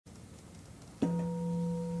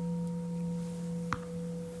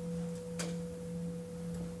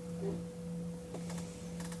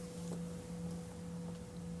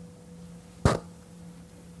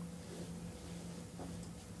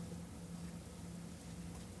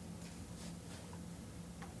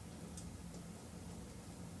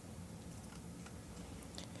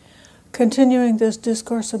continuing this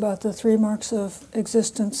discourse about the three marks of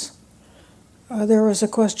existence, there was a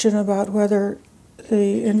question about whether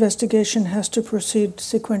the investigation has to proceed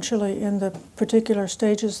sequentially in the particular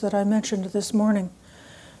stages that I mentioned this morning.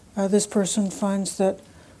 This person finds that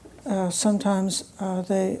sometimes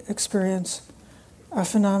they experience a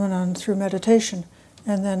phenomenon through meditation,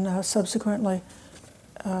 and then subsequently,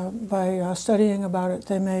 by studying about it,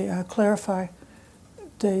 they may clarify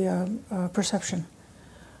the perception.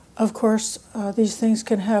 Of course, these things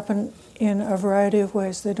can happen in a variety of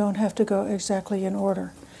ways. They don't have to go exactly in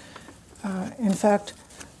order. In fact,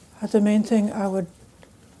 the main thing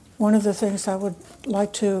one of the things I would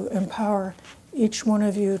like to empower each one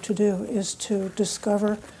of you to do is to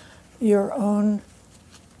discover your own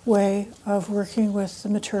way of working with the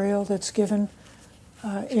material that's given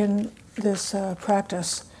in this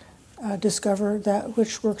practice. Discover that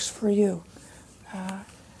which works for you.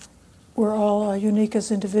 We're all unique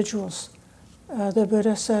as individuals. The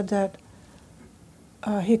Buddha said that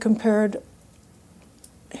he compared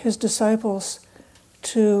his disciples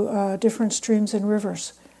to different streams and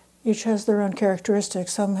rivers. Each has their own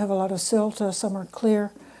characteristics. Some have a lot of silt, some are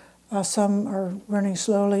clear, some are running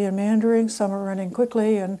slowly and meandering, some are running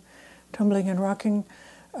quickly and tumbling and rocking.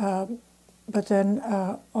 But then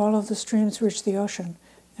all of the streams reach the ocean.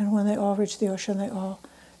 And when they all reach the ocean, they all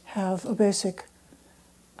have a basic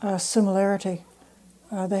similarity.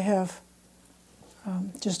 They have,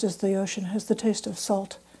 just as the ocean has the taste of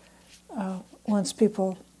salt, once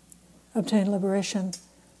people obtain liberation,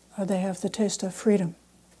 they have the taste of freedom.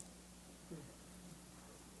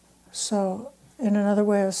 So, in another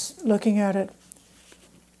way of looking at it,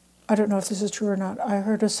 I don't know if this is true or not, I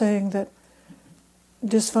heard a saying that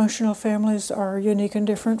dysfunctional families are unique and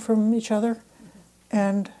different from each other,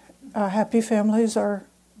 and happy families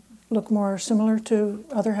look more similar to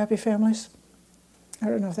other happy families. I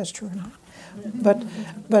don't know if that's true or not.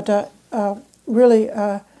 But really,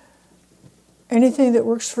 anything that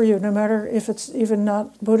works for you, no matter if it's even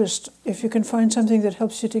not Buddhist, if you can find something that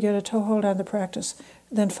helps you to get a toehold on the practice,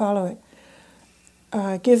 then follow it.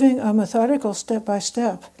 Giving a methodical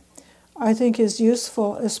step-by-step, I think, is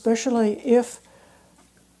useful, especially if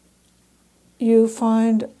you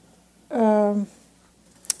find that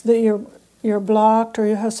you're blocked, or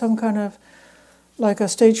you have some kind of like a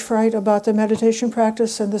stage fright about the meditation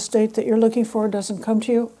practice and the state that you're looking for doesn't come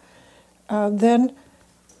to you. Then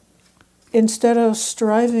instead of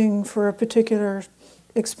striving for a particular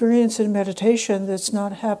experience in meditation that's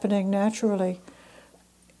not happening naturally,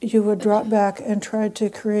 you would drop back and try to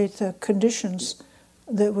create the conditions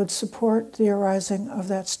that would support the arising of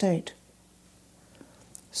that state.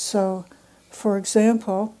 So, for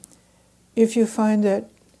example, if you find that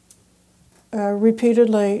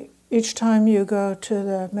repeatedly, each time you go to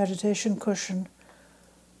the meditation cushion,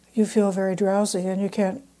 you feel very drowsy and you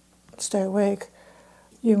can't stay awake,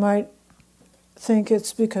 you might think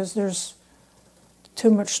it's because there's too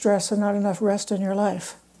much stress and not enough rest in your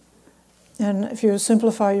life. And if you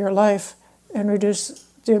simplify your life and reduce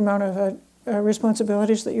the amount of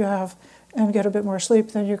responsibilities that you have and get a bit more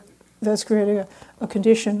sleep, then that's creating a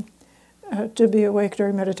condition to be awake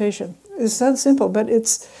during meditation. It sounds simple, but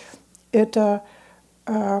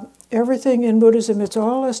everything in Buddhism, it's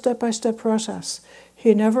all a step-by-step process.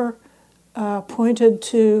 He never pointed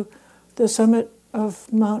to the summit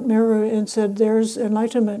of Mount Meru and said, there's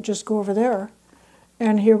enlightenment, just go over there.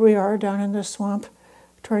 And here we are down in this swamp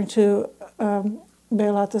trying to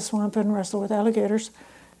bail out the swamp and wrestle with alligators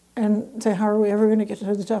and say, how are we ever going to get to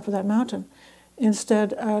the top of that mountain?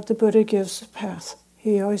 Instead, the Buddha gives a path.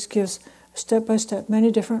 He always gives step-by-step,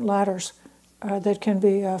 many different ladders that can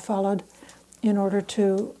be followed in order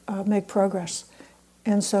to make progress.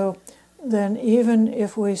 And so then even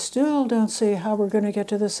if we still don't see how we're going to get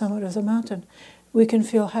to the summit of the mountain, we can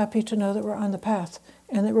feel happy to know that we're on the path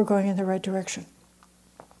and that we're going in the right direction.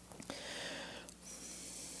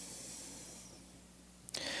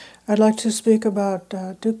 I'd like to speak about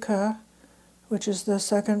dukkha, which is the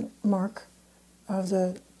second mark of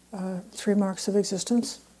the three marks of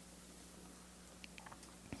existence.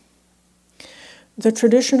 The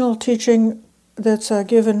traditional teaching that's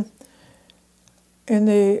given in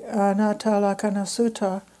the Anatta-lakkhana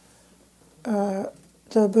Sutta,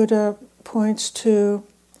 the Buddha points to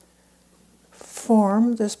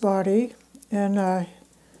form, this body, and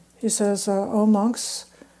he says, O monks,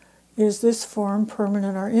 is this form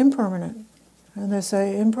permanent or impermanent? And they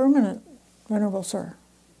say, impermanent, Venerable Sir.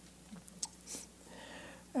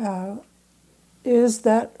 Is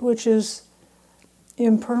that which is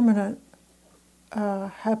impermanent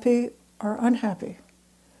happy or unhappy?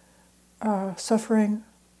 Suffering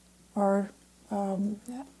or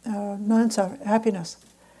happiness.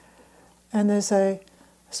 And they say,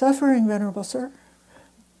 suffering, Venerable Sir.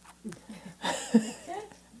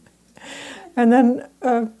 And then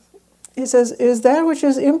he says, is that which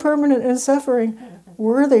is impermanent and suffering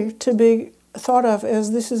worthy to be thought of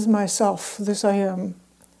as this is myself, this I am?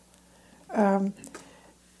 And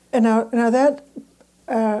now that,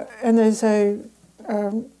 and they say,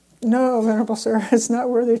 no, Venerable Sir, it's not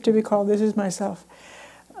worthy to be called this is myself.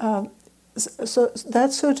 So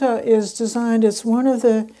that sutta is designed, it's one of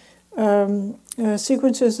the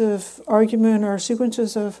sequences of argument or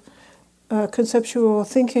sequences of conceptual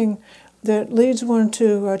thinking that leads one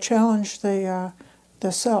to challenge the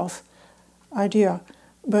self idea.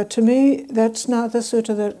 But to me, that's not the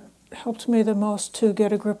sutta that helped me the most to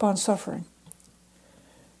get a grip on suffering.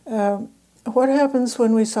 What happens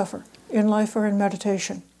when we suffer in life or in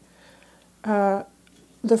meditation? The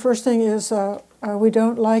first thing is we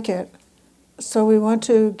don't like it, so we want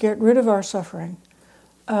to get rid of our suffering.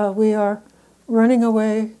 We are running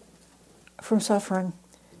away from suffering,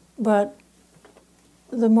 but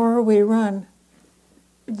the more we run,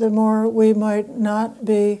 the more we might not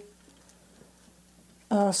be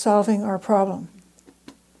solving our problem.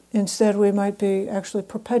 Instead, we might be actually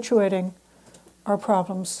perpetuating our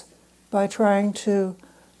problems by trying to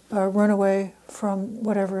run away from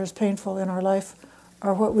whatever is painful in our life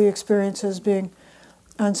or what we experience as being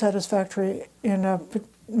unsatisfactory in a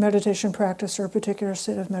meditation practice or a particular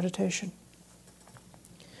state of meditation.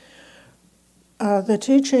 The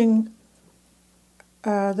teaching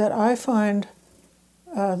that I find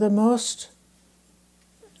the most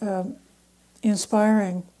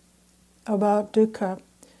inspiring about dukkha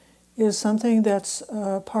is something that's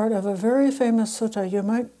part of a very famous sutta. You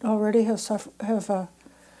might already have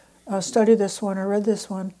studied this one or read this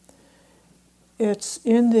one. It's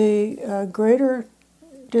in the greater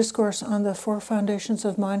discourse on the four foundations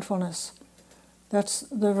of mindfulness. That's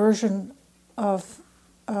the version of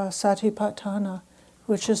Satipatthana,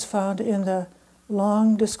 which is found in the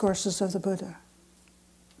long discourses of the Buddha.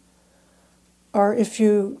 Or if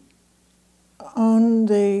you own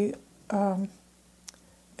a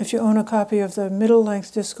copy of the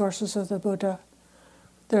middle-length discourses of the Buddha,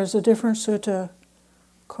 there's a different sutta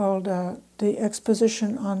called the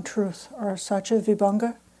Exposition on Truth, or Satya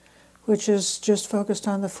Vibhanga, which is just focused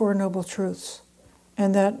on the Four Noble Truths.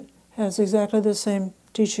 And that has exactly the same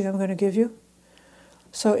teaching I'm going to give you.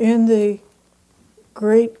 So in the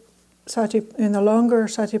longer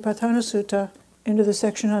Satipatthana Sutta, into the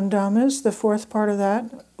section on Dhammas, the fourth part of that,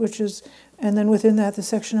 and then within that the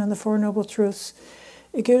section on the Four Noble Truths,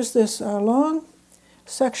 it gives this long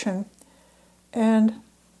section, and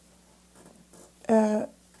I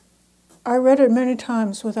read it many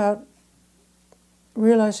times without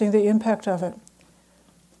realizing the impact of it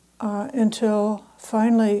until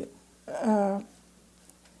finally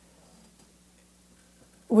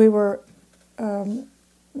we were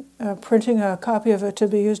printing a copy of it to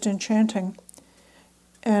be used in chanting,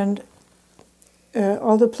 and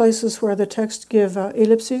all the places where the text give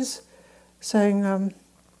ellipses, saying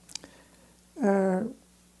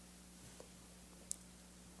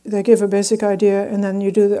they give a basic idea, and then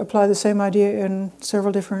you apply the same idea in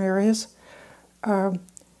several different areas. And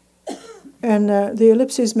the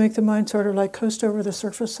ellipses make the mind sort of like coast over the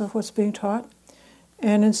surface of what's being taught.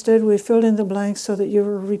 And instead we filled in the blanks so that you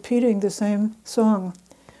were repeating the same song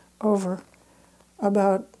over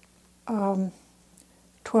about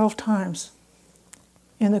 12 times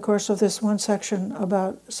in the course of this one section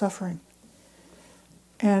about suffering.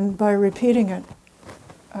 And by repeating it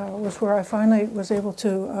was where I finally was able to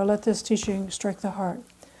let this teaching strike the heart.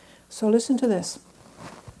 So listen to this.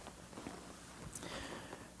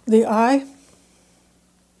 The I,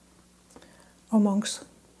 O monks,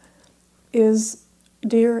 is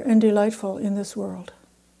dear and delightful in this world.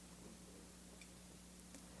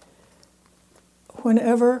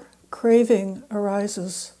 Whenever craving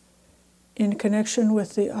arises in connection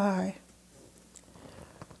with the I,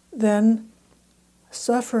 then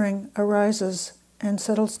suffering arises and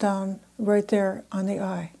settles down right there on the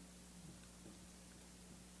I.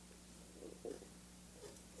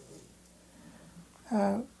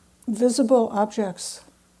 Visible objects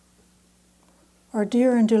are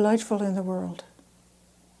dear and delightful in the world.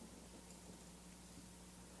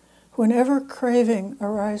 Whenever craving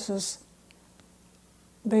arises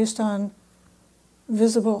based on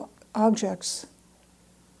visible objects,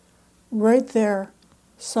 right there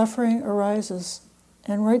suffering arises,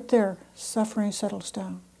 and right there suffering settles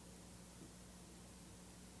down.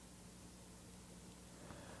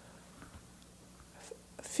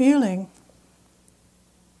 Feeling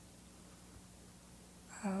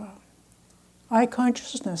I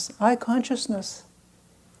consciousness,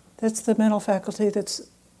 that's the mental faculty that's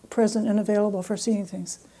present and available for seeing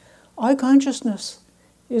things. I consciousness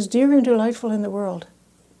is dear and delightful in the world.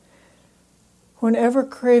 Whenever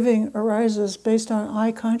craving arises based on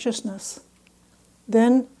I consciousness,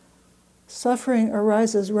 then suffering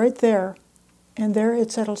arises right there, and there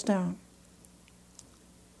it settles down.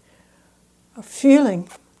 A feeling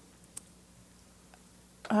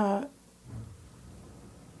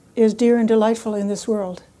is dear and delightful in this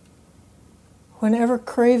world. Whenever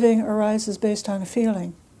craving arises based on a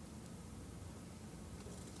feeling,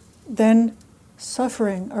 then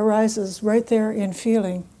suffering arises right there in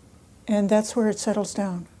feeling, and that's where it settles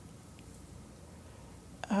down.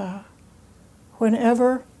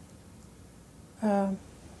 Whenever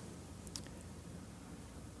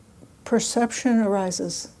perception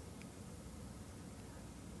arises,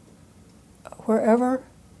 wherever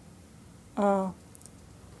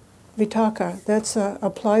vitaka, that's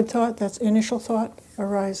applied thought, that's initial thought,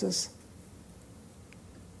 arises.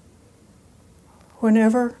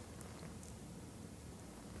 Whenever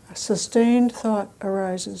a sustained thought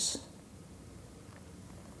arises,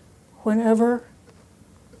 whenever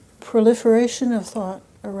proliferation of thought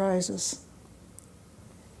arises,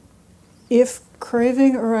 if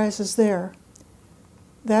craving arises there,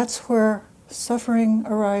 that's where suffering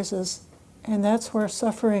arises, and that's where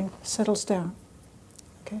suffering settles down.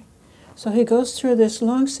 Okay? So he goes through this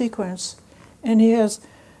long sequence, and he has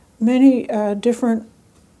many different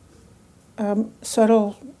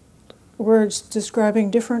subtle words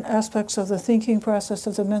describing different aspects of the thinking process,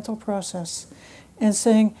 of the mental process, and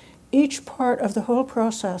saying each part of the whole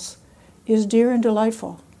process is dear and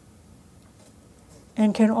delightful,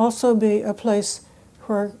 and can also be a place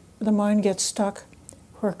where the mind gets stuck,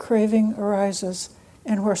 where craving arises,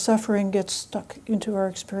 and where suffering gets stuck into our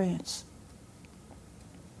experience.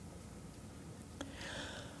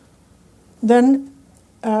 Then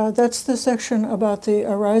that's the section about the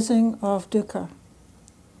arising of dukkha.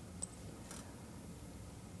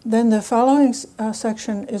 Then the following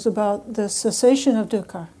section is about the cessation of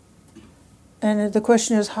dukkha. And the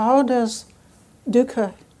question is, how does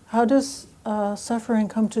suffering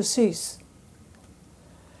come to cease?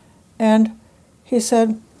 And he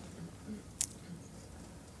said,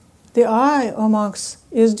 the I, O monks,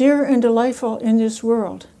 is dear and delightful in this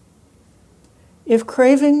world. If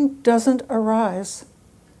craving doesn't arise,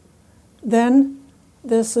 then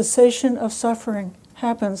the cessation of suffering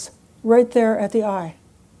happens right there at the I.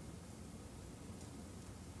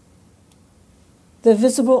 The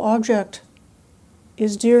visible object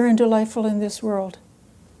is dear and delightful in this world.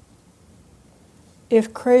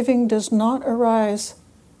 If craving does not arise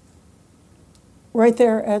right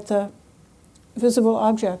there at the visible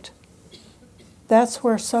object, that's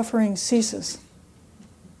where suffering ceases.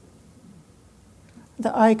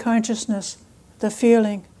 The I consciousness, the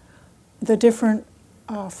feeling, the different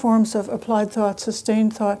forms of applied thought,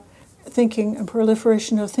 sustained thought, thinking, and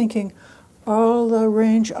proliferation of thinking, all the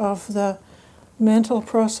range of the mental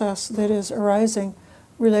process that is arising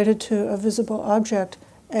related to a visible object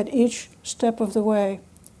at each step of the way.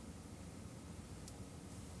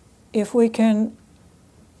 If we can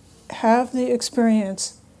have the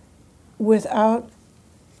experience without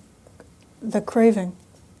the craving,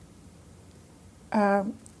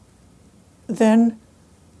 then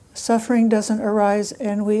suffering doesn't arise,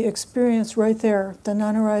 and we experience right there the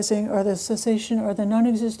non-arising or the cessation or the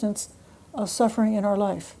non-existence of suffering in our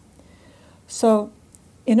life. So,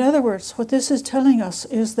 in other words, what this is telling us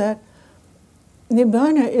is that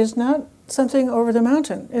Nibbana is not something over the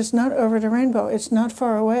mountain. It's not over the rainbow. It's not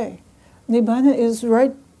far away. Nibbana is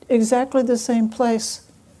right exactly the same place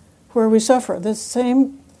where we suffer,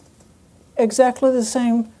 exactly the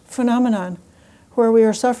same phenomenon where we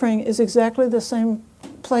are suffering is exactly the same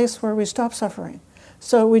place where we stop suffering.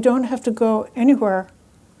 So we don't have to go anywhere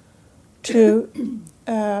to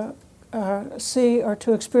see or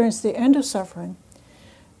to experience the end of suffering,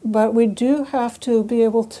 but we do have to be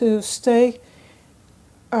able to stay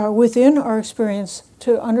within our experience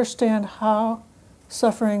to understand how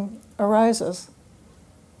suffering arises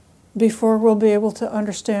before we'll be able to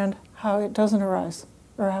understand how it doesn't arise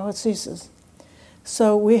or how it ceases.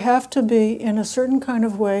 So we have to be, in a certain kind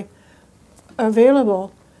of way,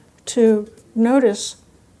 available to notice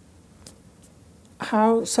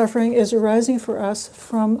how suffering is arising for us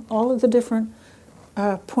from all of the different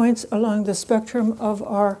points along the spectrum of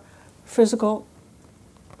our physical,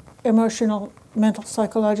 emotional, mental,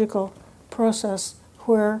 psychological process,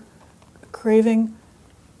 where craving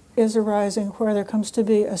is arising, where there comes to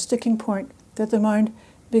be a sticking point that the mind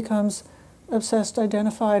becomes obsessed,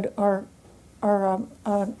 identified, or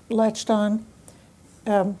latched on,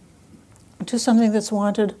 to something that's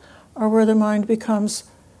wanted, or where the mind becomes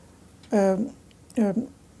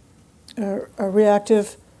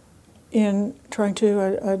reactive in trying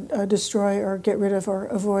to destroy or get rid of or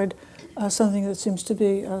avoid something that seems to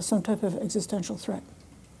be some type of existential threat.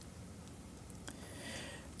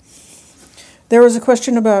 There was a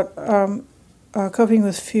question about coping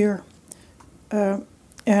with fear,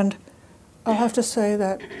 and I'll have to say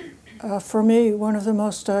that for me, one of the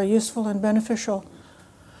most useful and beneficial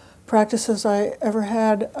practices I ever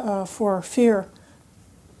had for fear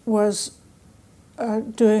was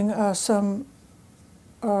doing some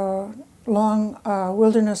long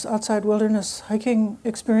outside wilderness hiking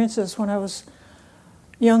experiences when I was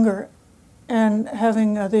younger, and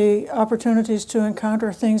having the opportunities to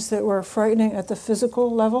encounter things that were frightening at the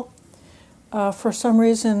physical level. For some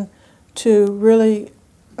reason, to really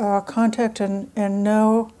contact and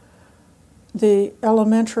know the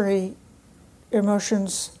elementary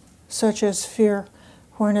emotions such as fear,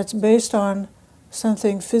 when it's based on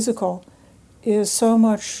something physical, is so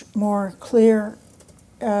much more clear,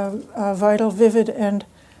 vital, vivid, and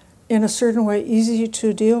in a certain way easy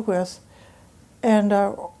to deal with. And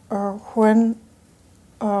when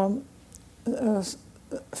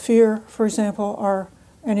fear, for example, or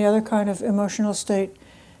any other kind of emotional state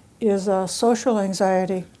is social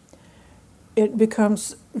anxiety, it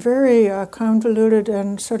becomes very convoluted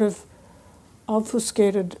and sort of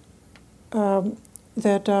obfuscated,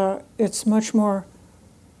 that it's much more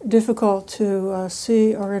difficult to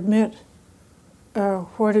see or admit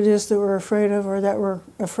what it is that we're afraid of, or that we're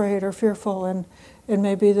afraid or fearful. And it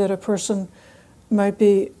may be that a person might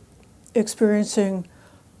be experiencing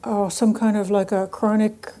some kind of like a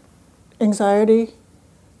chronic anxiety.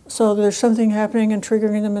 So there's something happening and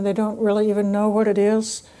triggering them, and they don't really even know what it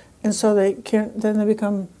is. And so they can't, then they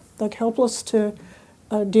become like helpless to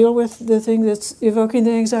deal with the thing that's evoking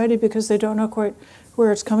the anxiety, because they don't know quite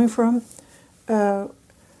where it's coming from. There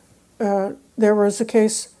was a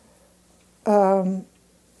case, a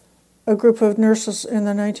group of nurses in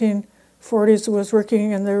the 1940s was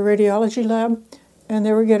working in the radiology lab, and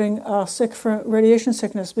they were getting sick from radiation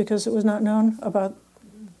sickness because it was not known about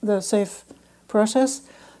the safe process.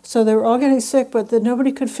 So they were all getting sick, but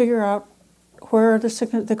nobody could figure out where the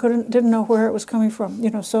sickness, didn't know where it was coming from.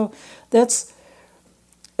 So that's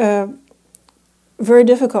very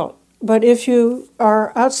difficult. But if you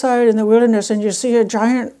are outside in the wilderness and you see a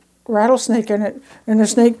giant rattlesnake in it, and the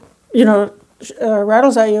snake,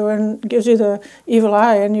 rattles at you and gives you the evil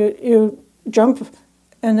eye, and you jump,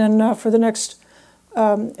 and then for the next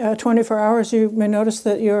 24 hours you may notice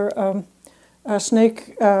that your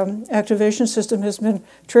snake activation system has been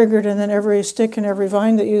triggered, and then every stick and every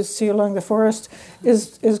vine that you see along the forest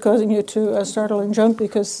is causing you to startle and jump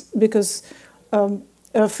because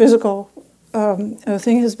a physical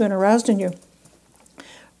thing has been aroused in you.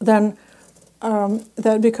 Then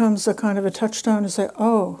that becomes a kind of a touchstone to say,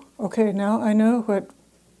 oh, okay, now I know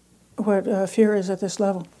what fear is at this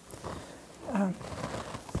level.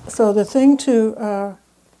 So the thing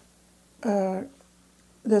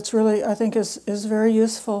that's really, I think, is very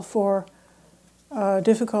useful for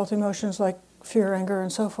difficult emotions like fear, anger,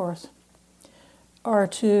 and so forth, are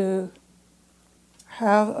to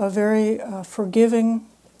have a very forgiving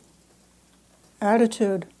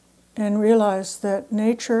attitude and realize that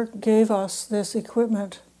nature gave us this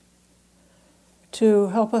equipment to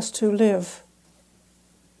help us to live.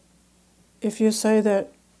 If you say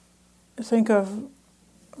that, think of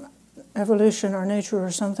evolution or nature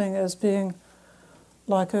or something as being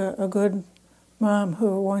like a good mom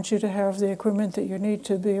who wants you to have the equipment that you need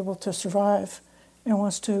to be able to survive, and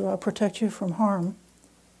wants to protect you from harm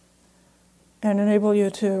and enable you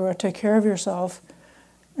to take care of yourself.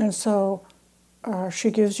 And so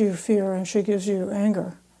she gives you fear and she gives you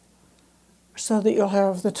anger so that you'll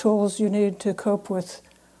have the tools you need to cope with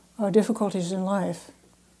difficulties in life.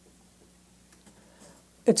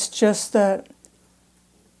 It's just that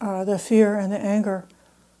the fear and the anger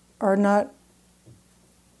are not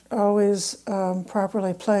always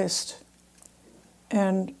properly placed,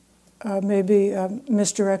 and may be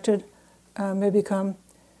misdirected, may become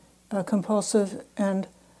compulsive, and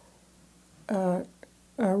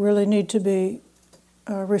really need to be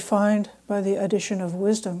refined by the addition of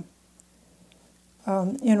wisdom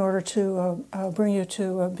in order to bring you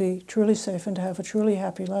to be truly safe and to have a truly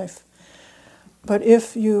happy life. But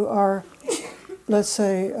if you are, let's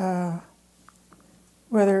say,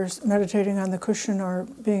 whether it's meditating on the cushion or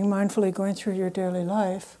being mindfully going through your daily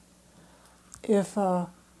life, if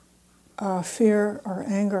fear or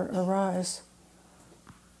anger arise,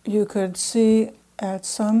 you could see at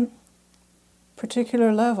some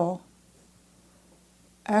particular level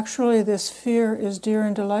actually this fear is dear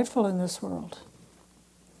and delightful in this world,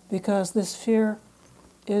 because this fear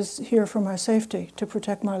is here for my safety, to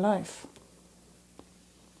protect my life.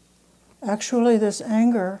 Actually, this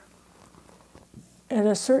anger, at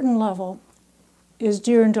a certain level, is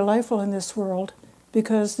dear and delightful in this world,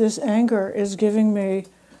 because this anger is giving me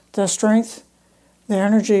the strength, the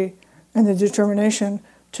energy, and the determination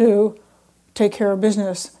to take care of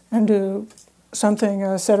business and do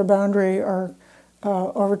something, set a boundary, or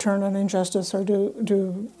overturn an injustice, or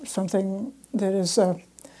do something that is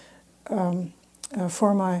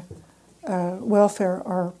for my welfare,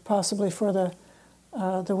 or possibly for the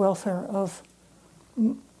welfare of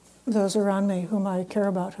those around me whom I care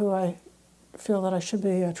about, who I feel that I should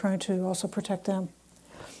be trying to also protect them.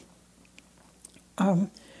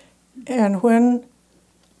 And when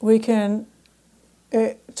we can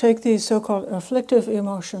take these so-called afflictive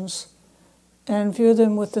emotions and view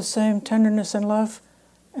them with the same tenderness and love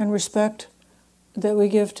and respect that we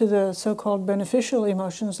give to the so-called beneficial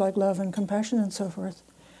emotions like love and compassion and so forth,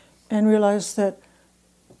 and realize that,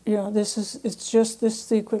 it's just this is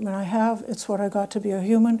the equipment I have, it's what I got to be a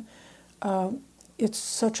human. It's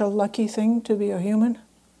such a lucky thing to be a human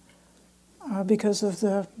because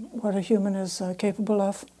of what a human is capable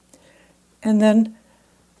of. And then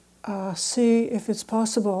see if it's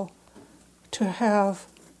possible to have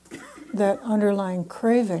that underlying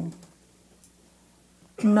craving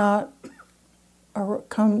not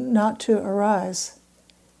to arise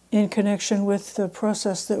in connection with the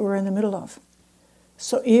process that we're in the middle of.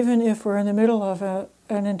 So even if we're in the middle of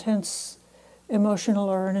an intense emotional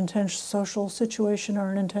or an intense social situation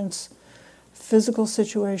or an intense physical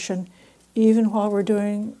situation, even while we're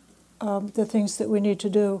doing the things that we need to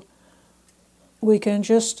do, we can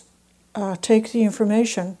just take the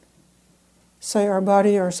information, say our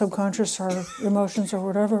body or subconscious or emotions or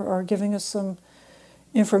whatever are giving us some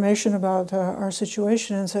information about our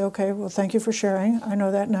situation, and say, okay, well, thank you for sharing. I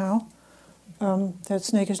know that now. That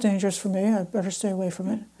snake is dangerous for me. I better stay away from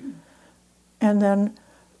it. And then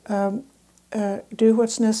do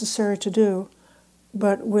what's necessary to do,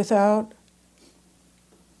 but without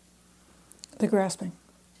the grasping.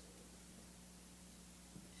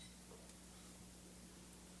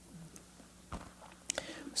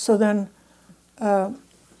 So then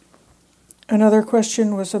another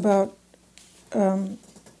question was about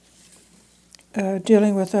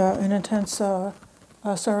dealing with an intense sorrow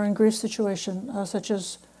and grief situation, such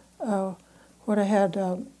as what I had,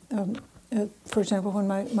 for example, when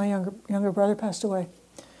my younger brother passed away.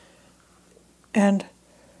 And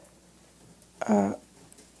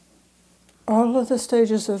all of the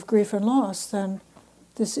stages of grief and loss, then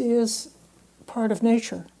this is part of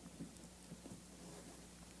nature.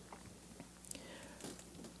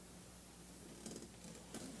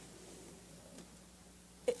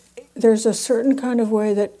 There's a certain kind of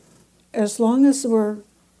way that as long as we're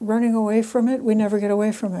running away from it, we never get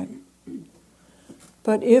away from it.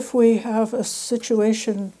 But if we have a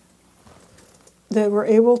situation that we're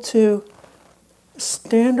able to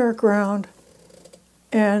stand our ground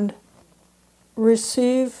and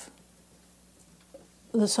receive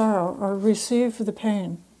the sorrow or receive the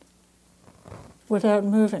pain without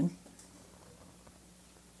moving,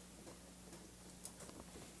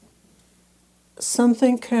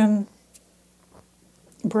 something can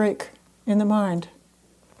break in the mind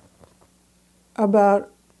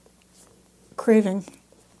about craving,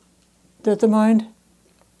 that the mind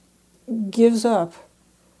gives up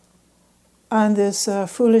on this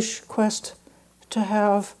foolish quest to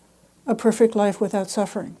have a perfect life without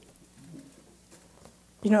suffering.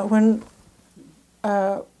 When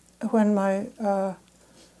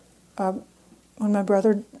my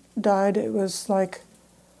brother died, it was like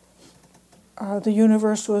the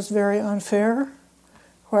universe was very unfair.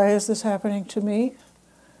 Why is this happening to me?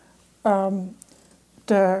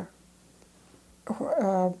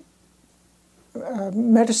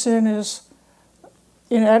 Medicine is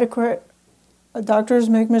inadequate. Doctors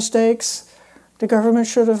make mistakes. The government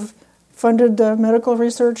should have funded medical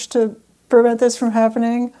research to prevent this from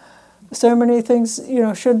happening. So many things,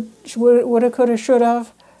 woulda, coulda, should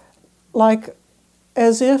have. Like,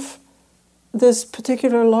 as if this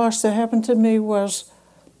particular loss that happened to me was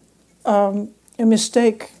a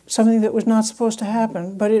mistake, something that was not supposed to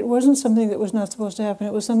happen. But it wasn't something that was not supposed to happen.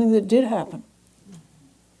 It was something that did happen.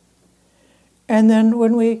 And then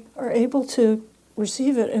when we are able to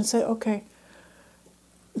receive it and say, okay,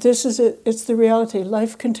 this is it, it's the reality,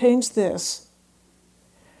 life contains this,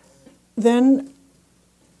 then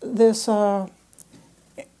this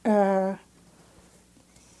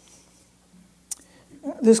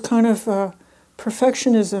this kind of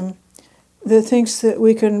perfectionism that thinks that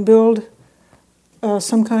we can build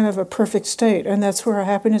some kind of a perfect state, and that's where our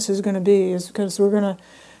happiness is going to be, is because we're going to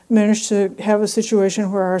manage to have a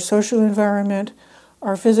situation where our social environment,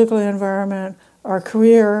 our physical environment, our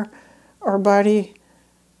career, our body,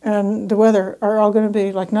 and the weather are all going to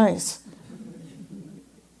be like nice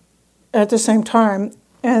at the same time,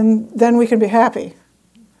 and then we can be happy.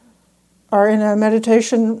 Or in a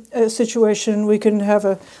meditation situation, we can have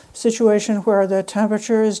a situation where the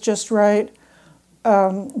temperature is just right,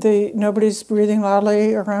 nobody's breathing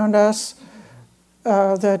loudly around us,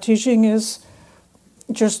 the teaching is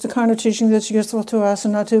just the kind of teaching that's useful to us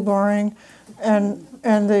and not too boring, and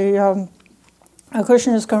the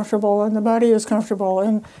cushion is comfortable and the body is comfortable,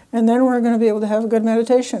 and then we're going to be able to have a good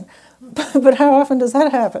meditation. But how often does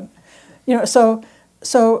that happen? So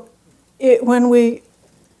when we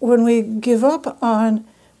give up on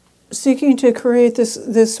seeking to create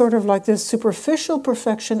this sort of like this superficial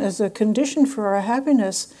perfection as a condition for our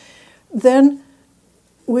happiness, then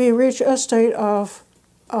we reach a state of,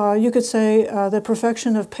 you could say, the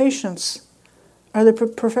perfection of patience, or the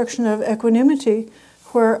perfection of equanimity,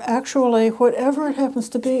 where actually whatever it happens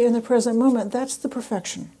to be in the present moment, that's the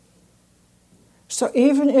perfection. So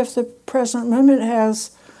even if the present moment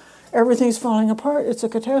has everything's falling apart, it's a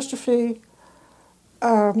catastrophe,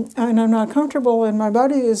 and I'm not comfortable, and my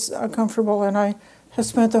body is uncomfortable, and I have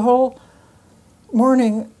spent the whole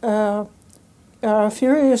morning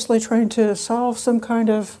furiously trying to solve some kind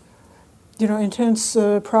of intense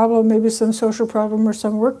problem, maybe some social problem or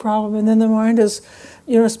some work problem, and then the mind is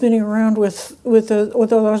spinning around with all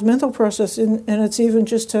those mental processes, and it's even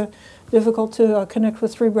just difficult to connect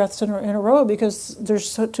with 3 breaths in a row because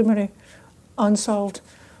there's too many unsolved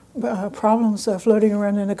problems floating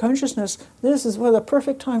around in the consciousness. This is the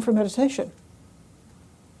perfect time for meditation.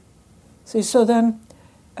 See, so then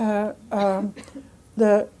the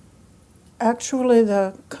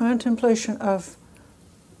contemplation of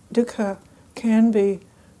dukkha can be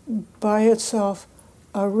by itself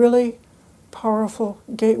a really powerful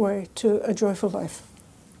gateway to a joyful life.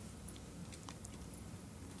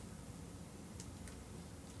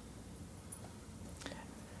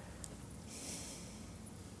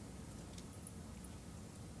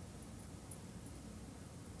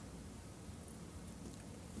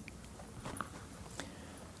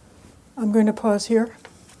 I'm going to pause here.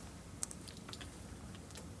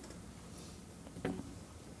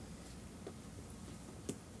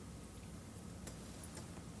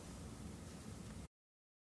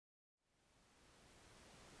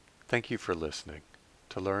 Thank you for listening.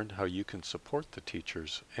 To learn how you can support the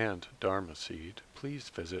teachers and Dharma Seed, please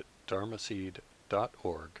visit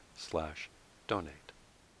dharmaseed.org/donate.